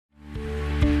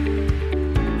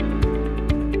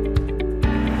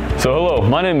So hello,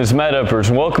 my name is Matt Eppers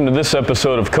and welcome to this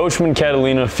episode of Coachmen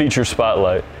Catalina Feature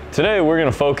Spotlight. Today we're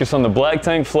going to focus on the black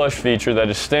tank flush feature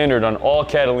that is standard on all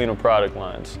Catalina product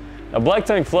lines. Now, black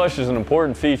tank flush is an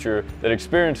important feature that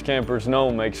experienced campers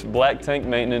know makes black tank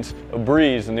maintenance a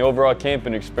breeze and the overall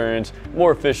camping experience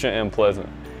more efficient and pleasant.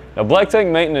 Now, black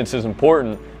tank maintenance is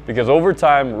important because over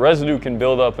time residue can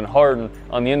build up and harden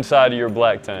on the inside of your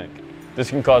black tank.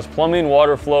 This can cause plumbing,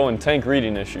 water flow, and tank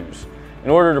reading issues. In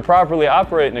order to properly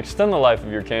operate and extend the life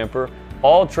of your camper,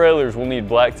 all trailers will need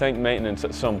black tank maintenance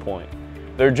at some point.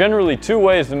 There are generally two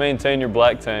ways to maintain your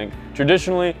black tank,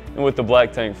 traditionally and with the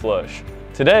black tank flush.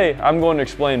 Today, I'm going to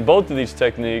explain both of these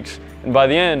techniques, and by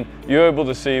the end, you're able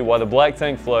to see why the black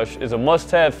tank flush is a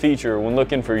must-have feature when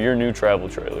looking for your new travel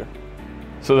trailer.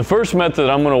 So the first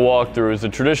method I'm going to walk through is the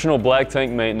traditional black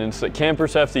tank maintenance that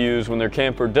campers have to use when their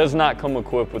camper does not come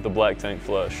equipped with the black tank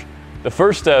flush. The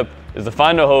first step is to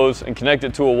find a hose and connect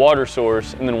it to a water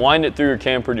source and then wind it through your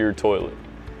camper to your toilet.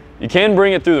 You can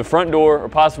bring it through the front door or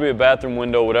possibly a bathroom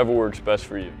window, whatever works best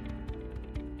for you.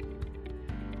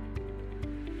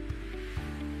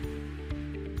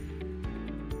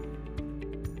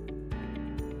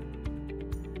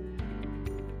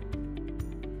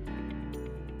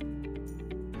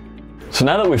 So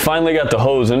now that we finally got the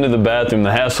hose into the bathroom,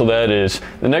 the hassle that is,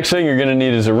 the next thing you're going to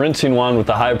need is a rinsing wand with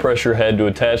a high pressure head to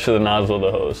attach to the nozzle of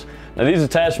the hose. Now these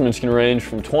attachments can range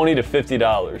from $20 to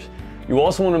 $50. You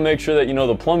also want to make sure that you know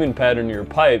the plumbing pattern of your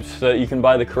pipes so that you can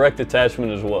buy the correct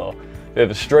attachment as well. If you have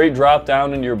a straight drop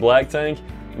down into your black tank,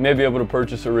 you may be able to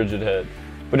purchase a rigid head.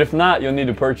 But if not, you'll need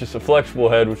to purchase a flexible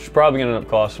head, which is probably going to end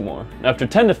up costing more. And after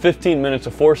 10 to 15 minutes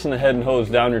of forcing the head and hose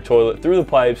down your toilet, through the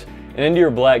pipes, and into your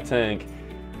black tank,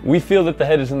 we feel that the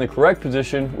head is in the correct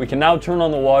position. We can now turn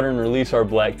on the water and release our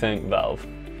black tank valve.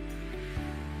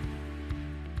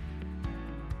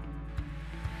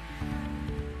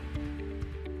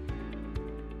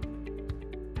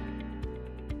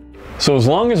 So as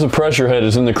long as the pressure head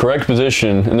is in the correct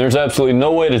position, and there's absolutely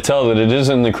no way to tell that it is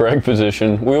in the correct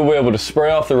position, we will be able to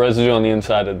spray off the residue on the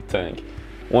inside of the tank.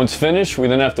 Once finished, we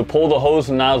then have to pull the hose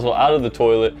and nozzle out of the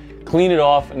toilet, clean it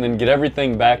off, and then get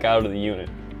everything back out of the unit.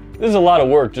 This is a lot of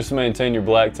work just to maintain your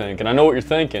black tank, and I know what you're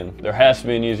thinking. There has to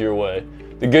be an easier way.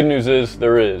 The good news is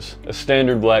there is, a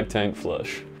standard black tank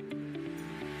flush.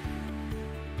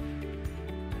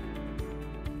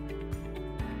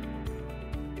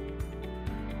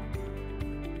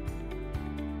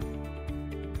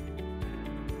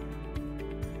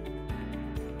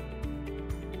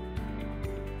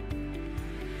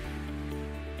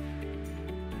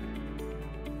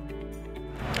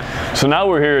 So now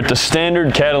we're here at the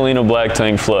standard Catalina black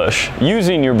tank flush.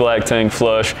 Using your black tank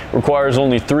flush requires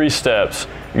only 3 steps.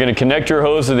 You're going to connect your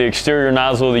hose to the exterior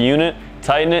nozzle of the unit,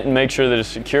 tighten it and make sure that it's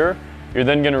secure. You're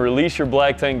then going to release your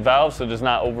black tank valve so it is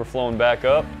not overflowing back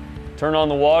up. Turn on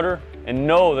the water and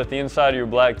know that the inside of your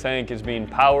black tank is being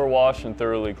power washed and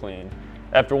thoroughly cleaned.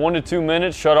 After 1 to 2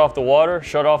 minutes, shut off the water,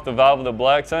 shut off the valve of the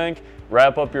black tank,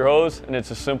 wrap up your hose, and it's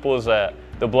as simple as that.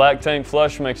 The black tank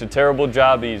flush makes a terrible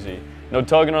job easy. No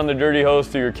tugging on the dirty hose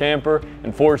through your camper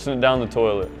and forcing it down the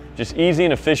toilet. Just easy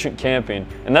and efficient camping.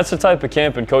 And that's the type of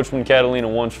camping Coachmen Catalina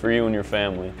wants for you and your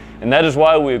family. And that is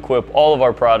why we equip all of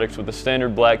our products with the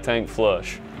standard black tank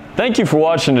flush. Thank you for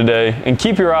watching today, and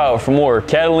keep your eye out for more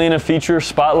Catalina feature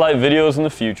spotlight videos in the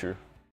future.